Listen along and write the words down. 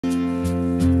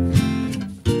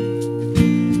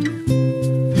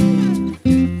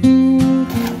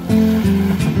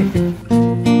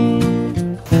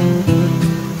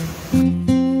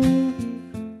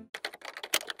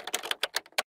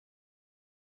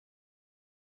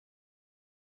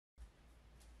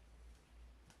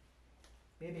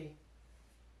Baby.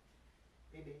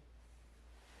 Baby.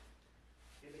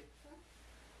 Baby.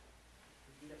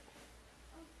 Get up.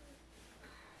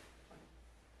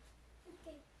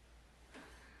 Okay.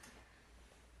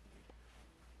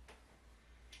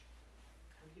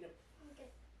 Get up. Okay.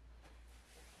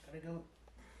 Gotta go.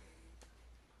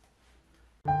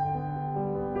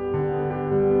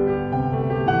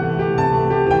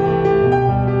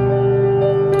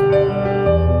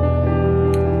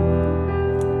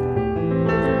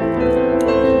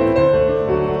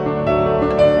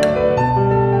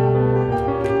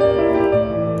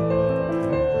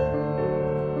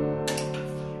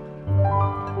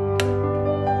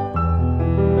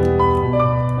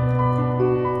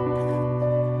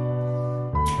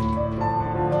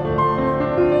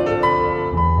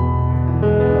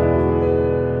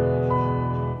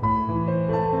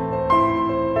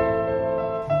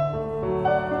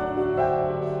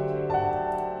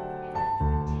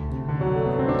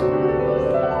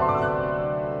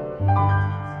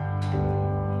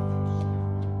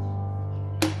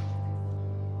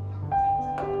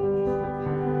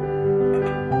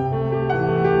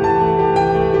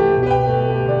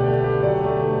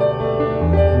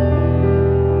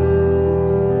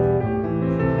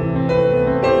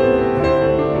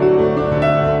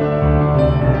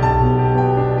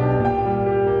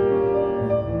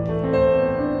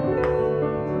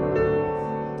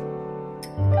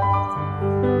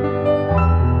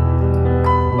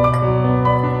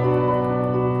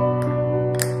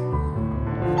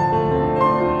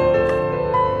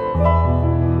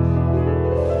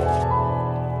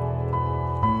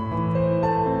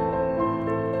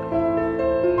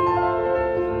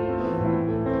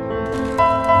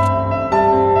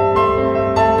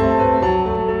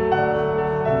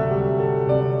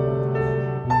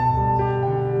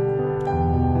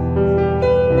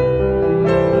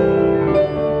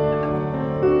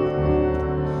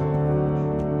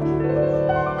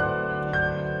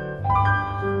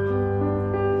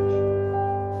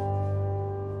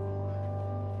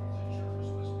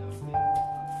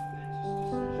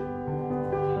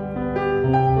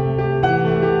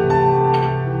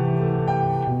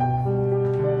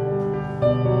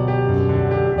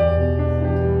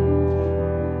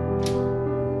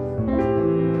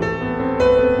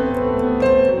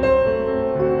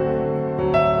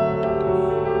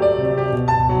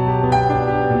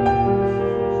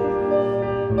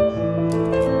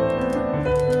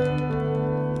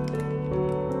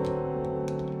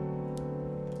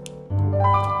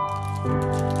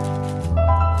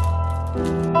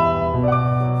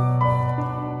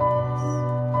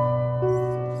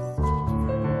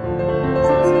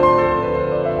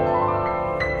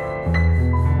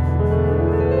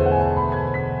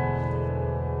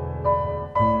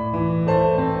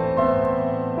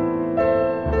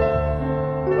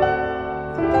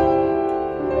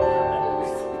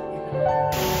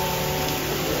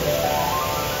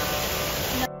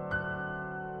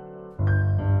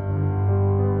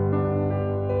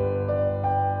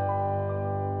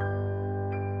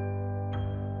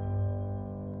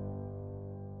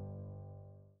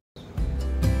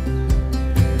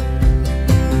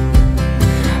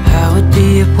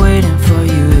 Be up waiting for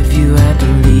you if you had to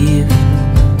leave.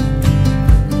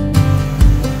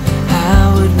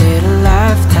 I would wait a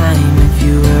lifetime if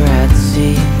you were at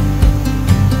sea.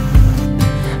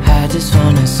 I just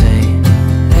wanna say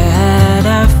that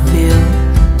I feel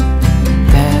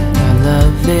that our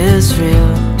love is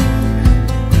real.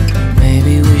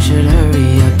 Maybe we should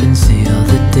hurry up and seal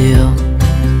the deal.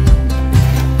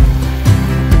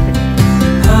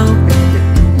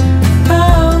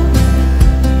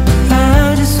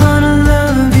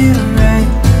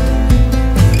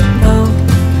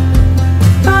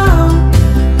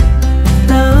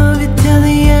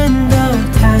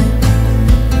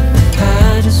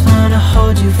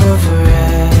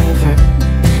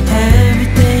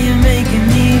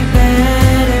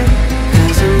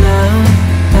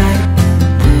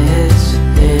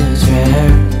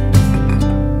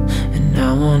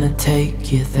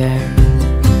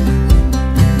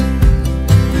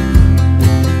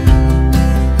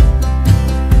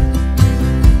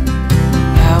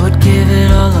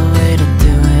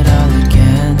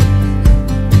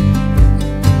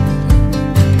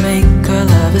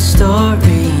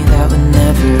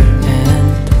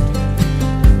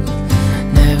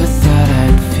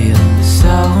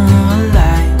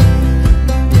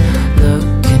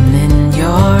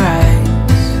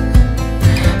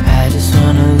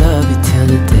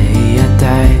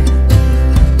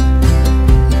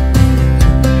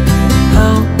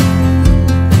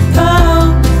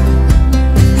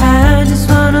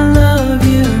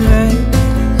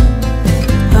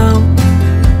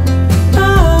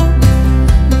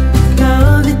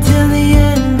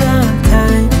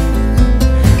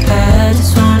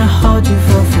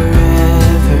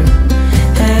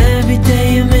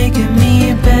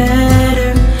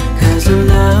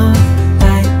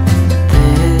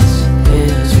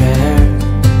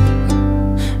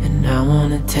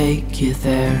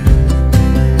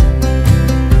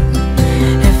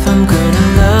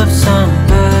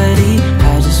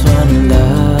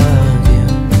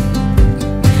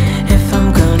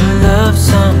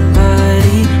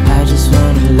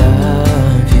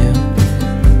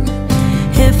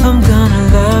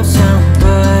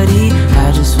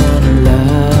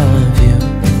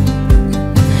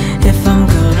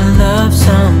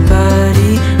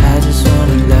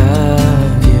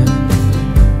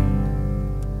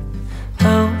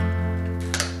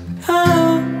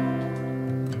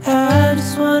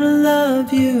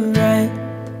 love you right.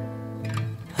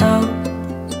 Oh,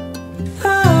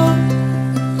 oh,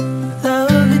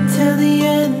 love it till the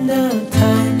end of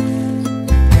time.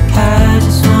 I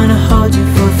just wanna hold you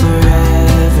for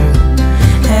forever.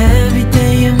 Every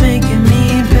day you're making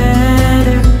me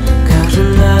better. 'Cause a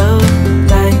love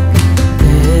like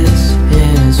this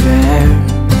is rare,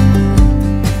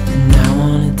 and I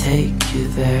wanna take you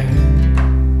there.